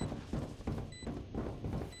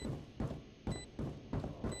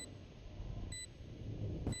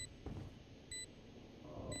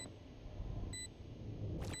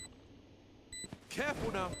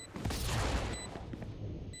 Careful now.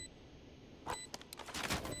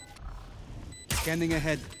 Scanning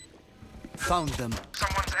ahead. Found them.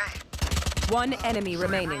 Someone's A. One enemy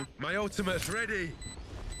remaining. My ultimate's ready.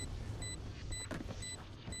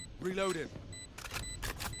 Reloading.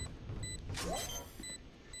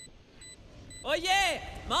 Oh yeah!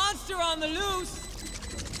 Monster on the loose!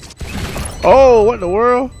 Oh, what in the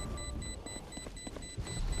world?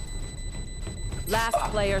 Last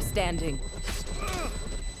player standing.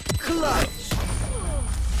 Clutch.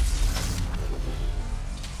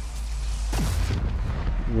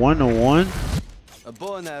 One to one. A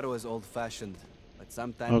bow and arrow is old-fashioned, but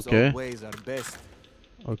sometimes Okay. old ways are best.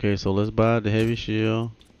 Okay, so let's buy the heavy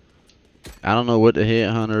shield. I don't know what the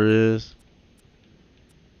headhunter is.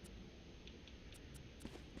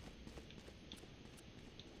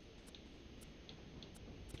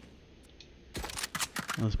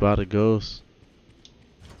 Let's buy the ghost.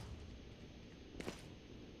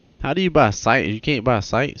 How do you buy sights? You can't buy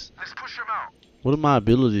sights. Let's push him out. What do my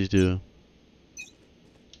abilities do?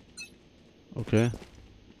 Okay.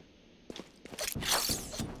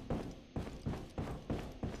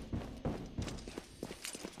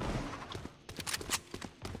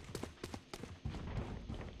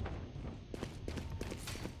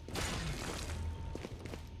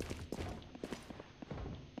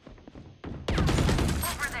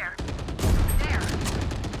 Over there. There.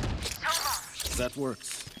 So long. That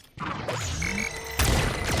works.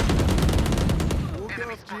 Walk it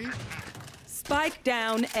off, G. Spike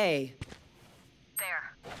down A.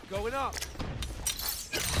 There. Going up.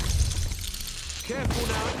 Careful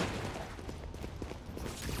now.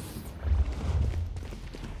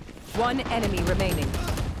 One enemy remaining.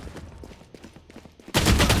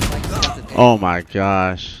 Oh my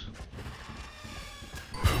gosh.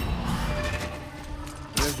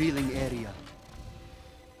 Revealing area.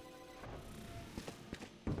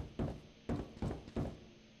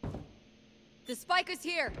 The spike is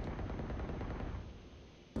here!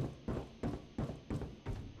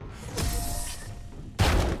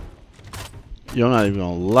 Yo, I'm not even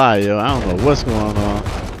gonna lie, yo. I don't know what's going on.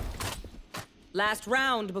 Last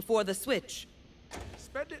round before the switch.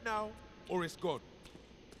 Spend it now, or it's gone.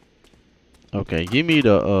 Okay, give me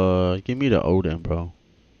the Odin, bro.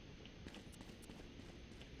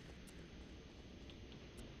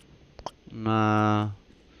 Nah.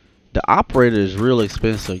 The operator is real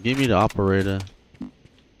expensive. Give me the operator.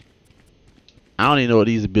 I don't even know what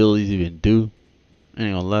these abilities even do. I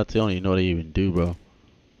ain't gonna lie to you, I don't even know what they even do, bro.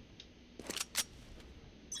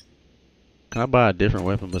 Can I buy a different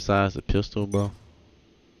weapon besides the pistol, bro?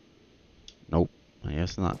 Nope. I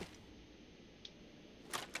guess not.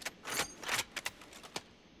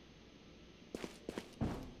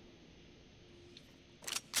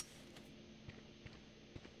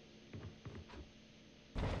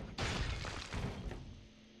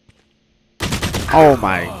 Oh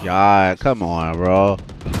my god, come on, bro.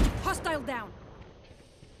 Hostile down!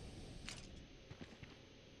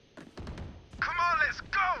 Come on, let's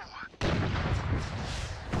go.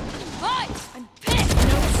 Hi! I'm pissed!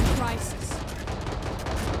 No surprises.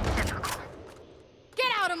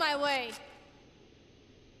 Get out of my way!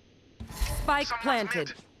 Spike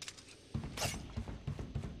planted.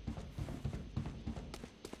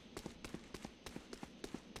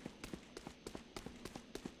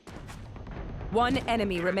 One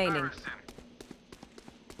enemy remaining.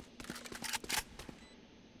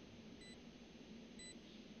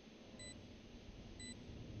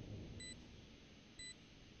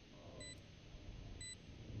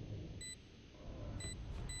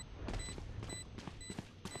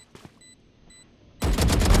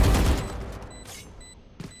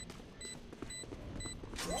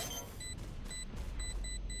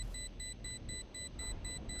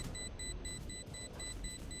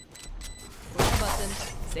 Push a button,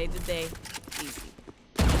 save the day, easy.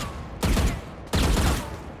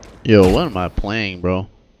 Yo, what am I playing, bro?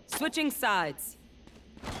 Switching sides.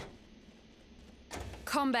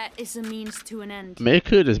 Combat is a means to an end. I mean, it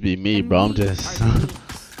could just be me, And bro. I'm we just, are the means.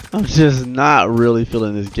 I'm just not really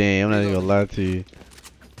feeling this game. I'm not even gonna lie to you.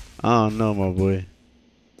 I don't know, my boy.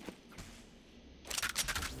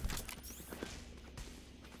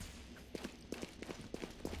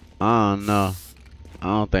 I don't know. I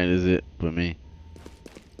don't think this is it for me.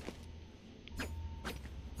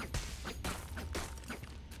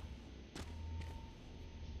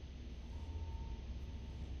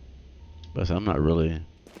 But I'm not really.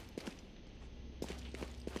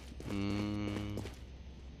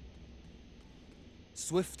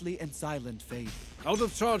 Swiftly and silent fade. Out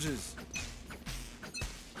of charges.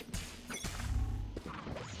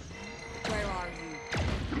 Where are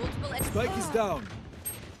you? Multiple Spike is down.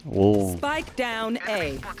 Whoa. Spike down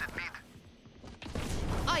A.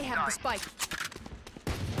 I have the spike.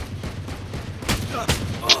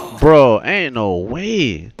 Bro, ain't no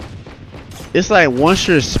way. It's like once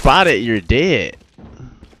you're spotted, you're dead.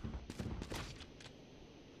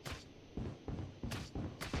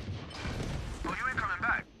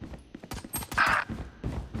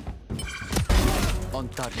 On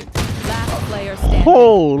target. Last player standing.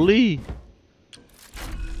 Holy.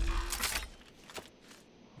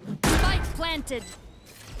 Spike planted.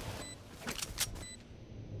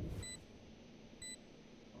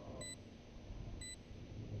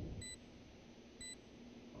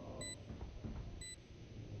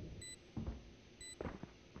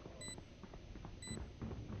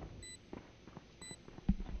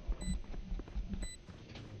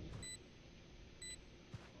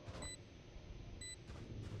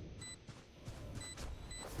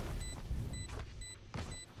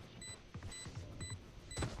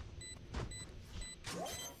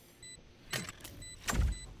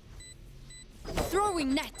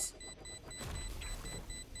 Throwing net.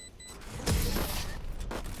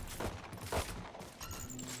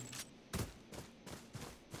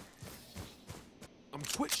 I'm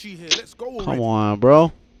twitchy here. Let's go already. Come on,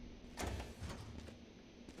 bro.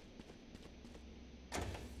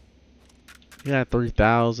 You got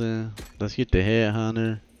 3,000. Let's get the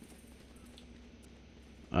headhunter.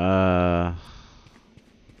 I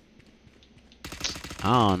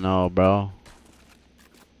don't know, bro.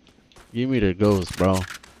 Give me the ghost, bro.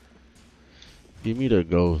 Give me the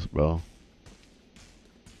ghost, bro.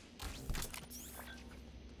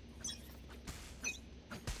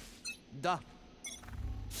 Da.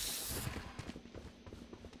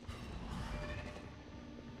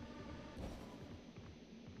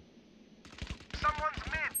 Someone's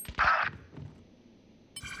mid.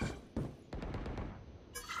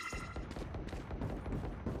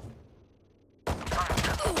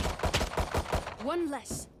 One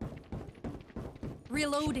less.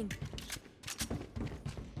 Reloading.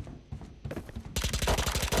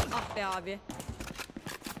 Ah be abi.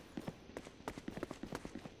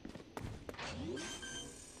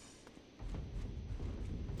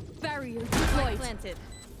 Barrier deployed. Planted.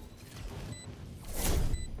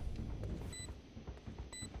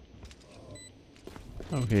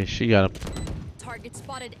 Okay, she got a. Target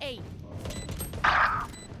spotted A.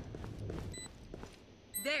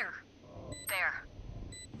 There. There.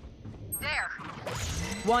 There.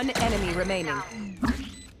 One enemy remaining.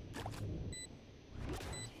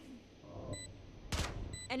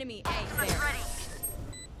 Enemy A Who's there. ready?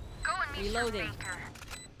 Go and meet your Reloading. maker.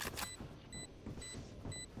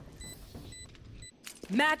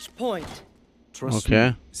 Match point. Trust Okay.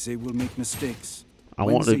 me, they will make mistakes. I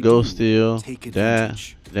When want the they ghost do, steal. take That,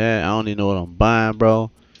 advantage. I don't even know what I'm buying,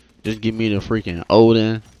 bro. Just give me the freaking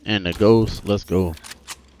Odin and the ghost. Let's go.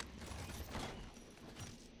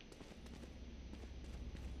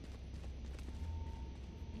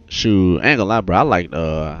 Shoot, I ain't gonna lie, bro. I like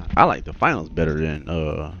the finals better than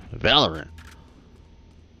Valorant.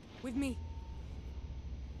 With me.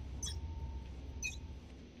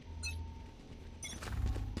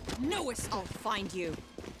 No escape. I'll find you.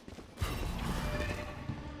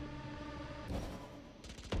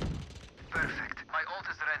 Perfect. My ult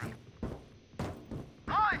is ready.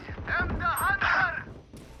 I am the hunter!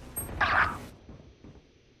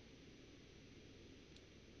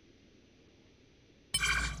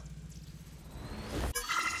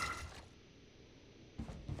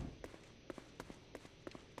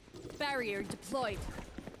 Barrier deployed.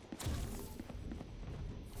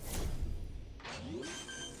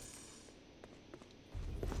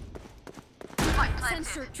 Spike planted.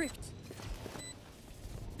 Sensor tripped.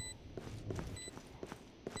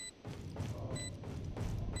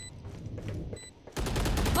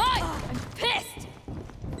 I'm pissed.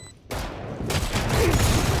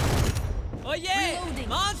 Oh yeah! Reloading.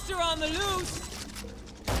 Monster are on the loose.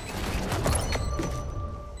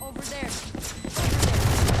 Over there.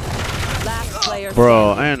 Last player.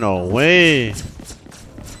 Bro, ain't no way.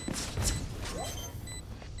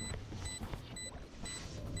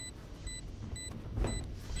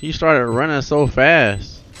 He started running so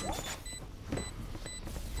fast.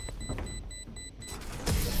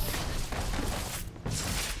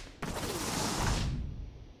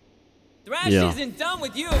 Thrash Yeah. isn't done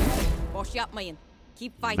with you. Wash up, man.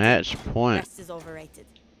 Keep fighting. Match point, Rest is overrated.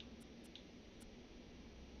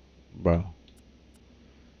 bro.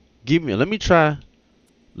 Give me. Let me try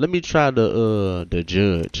the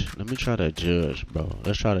judge. Let me try the judge, bro.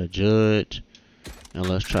 Let's try the judge. And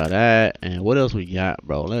let's try that. And what else we got,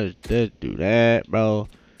 bro? Let's do that, bro.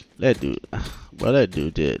 Let's do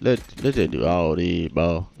this. Let's just do all these,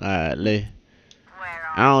 bro. Alright,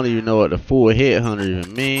 I don't even know what the full headhunter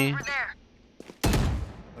even mean.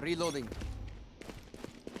 Reloading.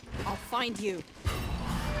 I'll find you.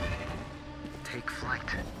 Take flight.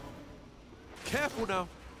 Careful now.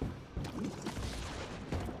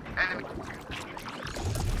 Enemy.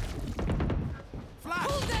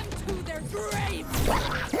 Pull them to their grave.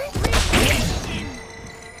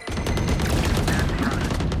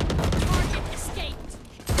 Target escaped.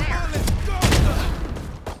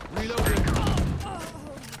 Reloading.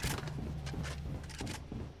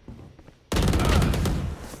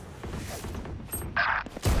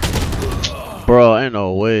 Bro, ain't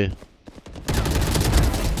no way.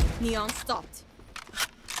 Neon stopped.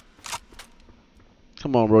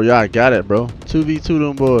 Come on, bro. Y'all got it, bro. 2v2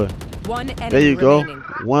 them boy. One enemy There you go. remaining.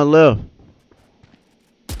 One left.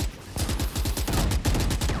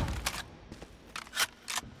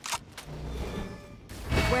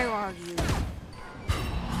 Where are you?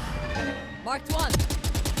 Marked one.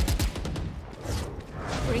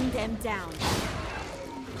 Bring them down.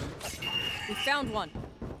 We found one.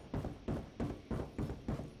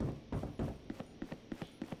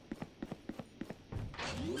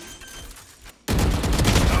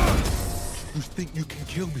 You think you can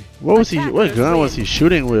kill me? What was he? What gun was he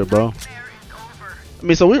shooting with, bro? I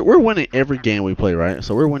mean, so we're winning every game we play, right?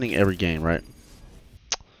 So we're winning every game, right?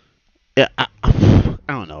 Yeah, I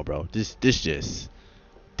don't know, bro. This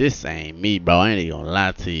ain't me, bro. I ain't even gonna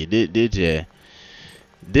lie to you.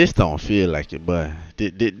 This don't feel like it, but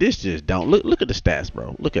this just don't. Look at the stats,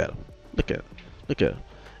 bro. Look at them. Look at them.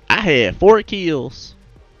 I had 4 kills.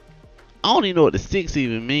 I don't even know what the 6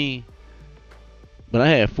 even mean, but I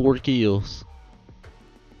had 4 kills.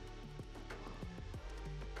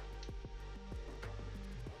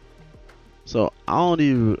 So I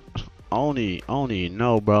don't even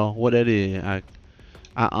know, bro, what that is. I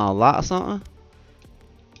unlocked something.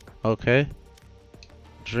 Okay.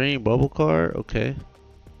 Dream bubble card. Okay.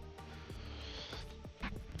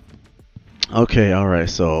 Okay. All right.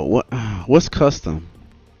 So what's custom?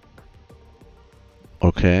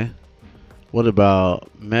 Okay. What about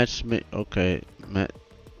match? Okay.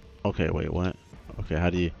 Okay. Wait. What? Okay. How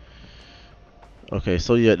do you? Okay,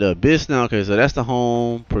 so you got the abyss now. Okay, so that's the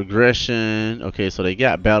home progression. Okay, so they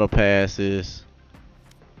got battle passes.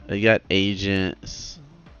 They got agents.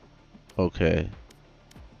 Okay.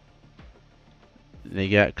 They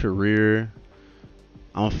got career.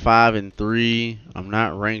 I'm 5-3. I'm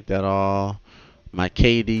not ranked at all. My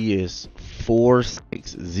KD is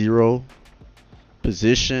 460.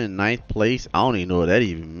 Position 9th place. I don't even know what that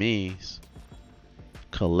even means.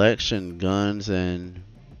 Collection guns and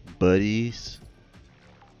buddies.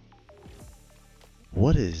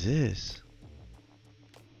 What is this?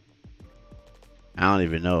 I don't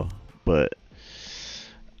even know, but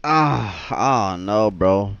I don't know,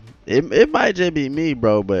 bro. It might just be me,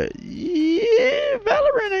 bro, but yeah,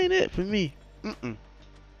 Valorant ain't it for me. I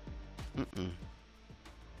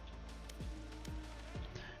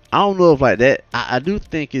don't know if like that. I do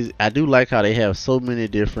think I do like how they have so many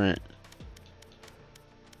different,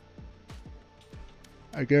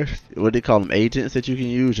 I guess what they call them, agents that you can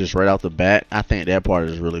use just right off the bat. I think that part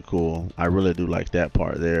is really cool. I really do like that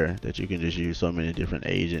part there, that you can just use so many different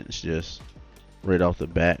agents just right off the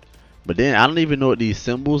bat. But then I don't even know what these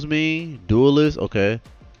symbols mean. Duelist, okay.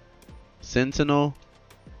 Sentinel,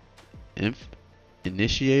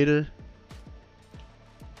 Initiator,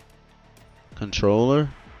 Controller,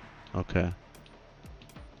 okay.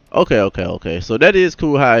 Okay. So that is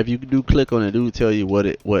cool how if you do click on it, do tell you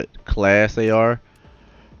what class they are.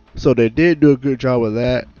 So they did do a good job of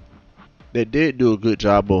that. They did do a good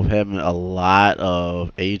job of having a lot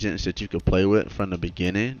of agents that you could play with from the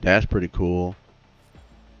beginning. That's pretty cool.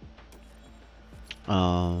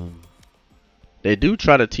 They do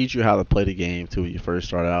try to teach you how to play the game too when you first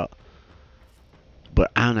start out.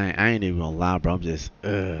 But I ain't even gonna lie, bro.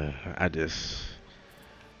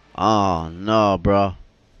 Oh no, bro.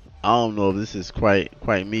 I don't know if this is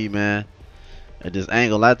quite me, man. I ain't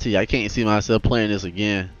gonna lie to you. I can't see myself playing this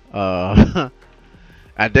again. I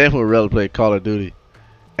definitely would rather play Call of Duty.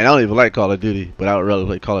 And I don't even like Call of Duty, but I would rather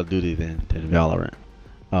play Call of Duty than Valorant.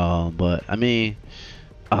 But I mean,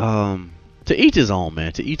 to each his own,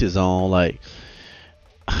 man. To each his own.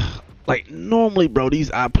 Like normally, bro,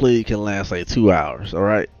 these I play can last like 2 hours. All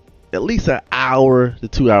right, at least an hour to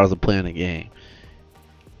 2 hours of playing a game.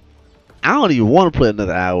 I don't even want to play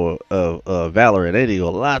another hour of Valorant. I ain't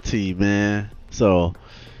gonna lie to you, man. So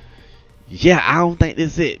yeah, I don't think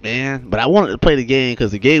this is it, man. But I wanted to play the game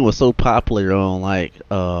because the game was so popular on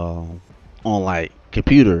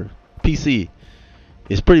computer, PC.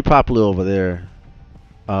 It's pretty popular over there.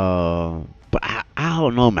 But I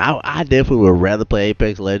don't know, man. I definitely would rather play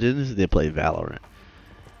Apex Legends than play Valorant.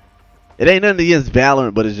 It ain't nothing against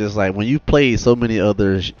Valorant, but it's just like when you play so many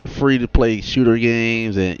other free-to-play shooter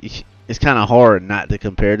games, and it's kind of hard not to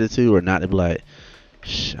compare the two or not to be like,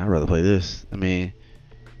 I'd rather play this. I mean,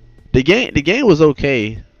 the game was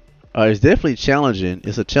okay. It's definitely challenging.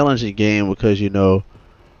 It's a challenging game because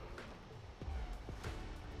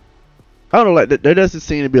I don't know, like there doesn't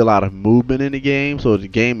seem to be a lot of movement in the game, so the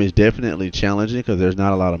game is definitely challenging because there's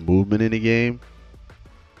not a lot of movement in the game.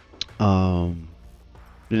 And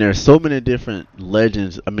there's so many different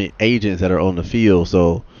agents that are on the field,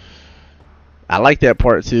 so I like that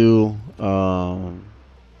part too. But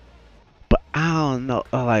I don't know,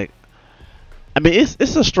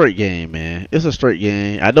 it's a straight game, man. It's a straight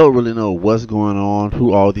game. I don't really know what's going on,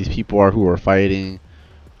 who all these people are who are fighting,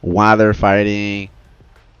 why they're fighting,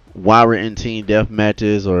 why we're in team death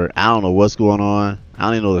matches, or I don't know what's going on. I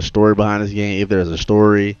don't even know the story behind this game, if there's a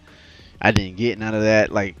story. I didn't get none of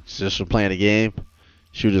that, like, just from playing the game.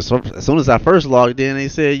 Shoot, as soon as I first logged in, they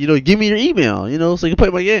said, give me your email, so you can play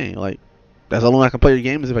my game. Like, that's the only way I can play your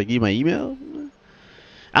game is if I give you my email?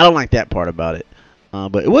 I don't like that part about it.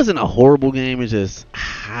 But it wasn't a horrible game. It's just,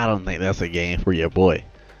 I don't think that's a game for your boy.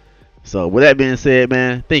 So with that being said,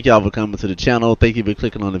 man, thank y'all for coming to the channel. Thank you for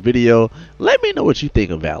clicking on the video. Let me know what you think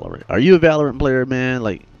of Valorant. Are you a Valorant player, man?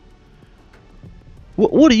 Like,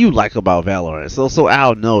 what do you like about Valorant? So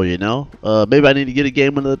I'll know, maybe I need to get a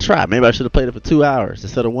game another try. Maybe I should have played it for 2 hours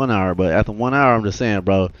instead of 1 hour. But after 1 hour, I'm just saying,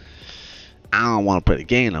 bro, I don't want to play the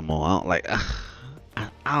game no more. I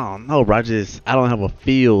don't know, bro. I don't have a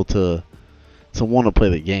feel to want to play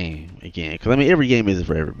the game again, because every game isn't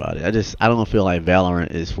for everybody. I don't feel like Valorant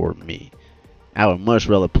is for me. I would much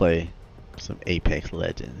rather play some Apex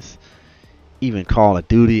Legends, even Call of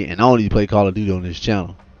Duty, and I only play Call of Duty on this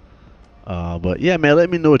channel. But yeah, man, let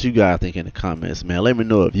me know what you guys think in the comments, man. Let me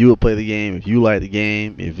know if you would play the game, if you like the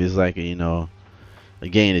game, if it's like a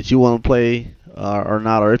game that you want to play or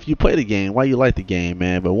not, or if you play the game, why you like the game,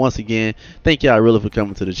 man. But once again, thank y'all really for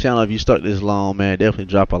coming to the channel. If you stuck this long, man, definitely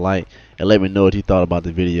drop a like and let me know what you thought about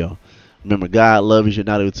the video. Remember, God loves you, should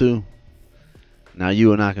not do too. Now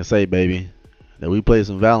you and I can say, baby, that we play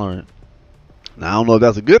some Valorant. Now I don't know if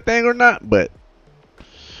that's a good thing or not, but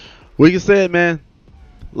we can say it, man.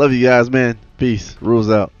 Love you guys, man. Peace. Rules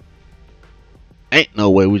out. Ain't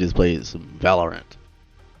no way we just played some Valorant.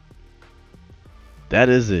 That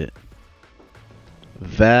is it.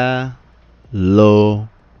 Valorant.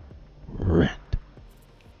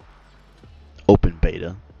 Open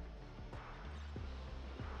beta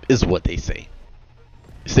is what they say.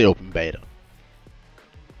 Say open beta.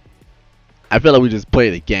 I feel like we just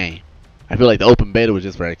played a game. I feel like the open beta was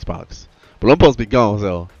just for Xbox. But I'm supposed to be gone,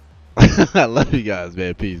 so I love you guys,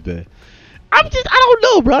 man. Peace, man. I don't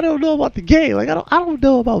know, bro. I don't know about the game. Like, I don't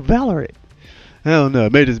know about Valorant. I don't know.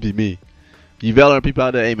 It may just be me. You Valorant people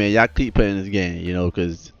out there, hey man, y'all keep playing this game,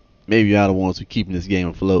 because maybe y'all the ones who keeping this game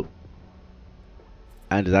afloat.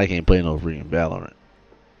 I can't play no freaking Valorant.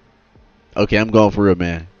 Okay, I'm going for real,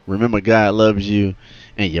 man. Remember, God loves you,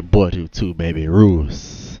 and your boy do too, baby.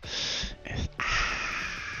 Rules.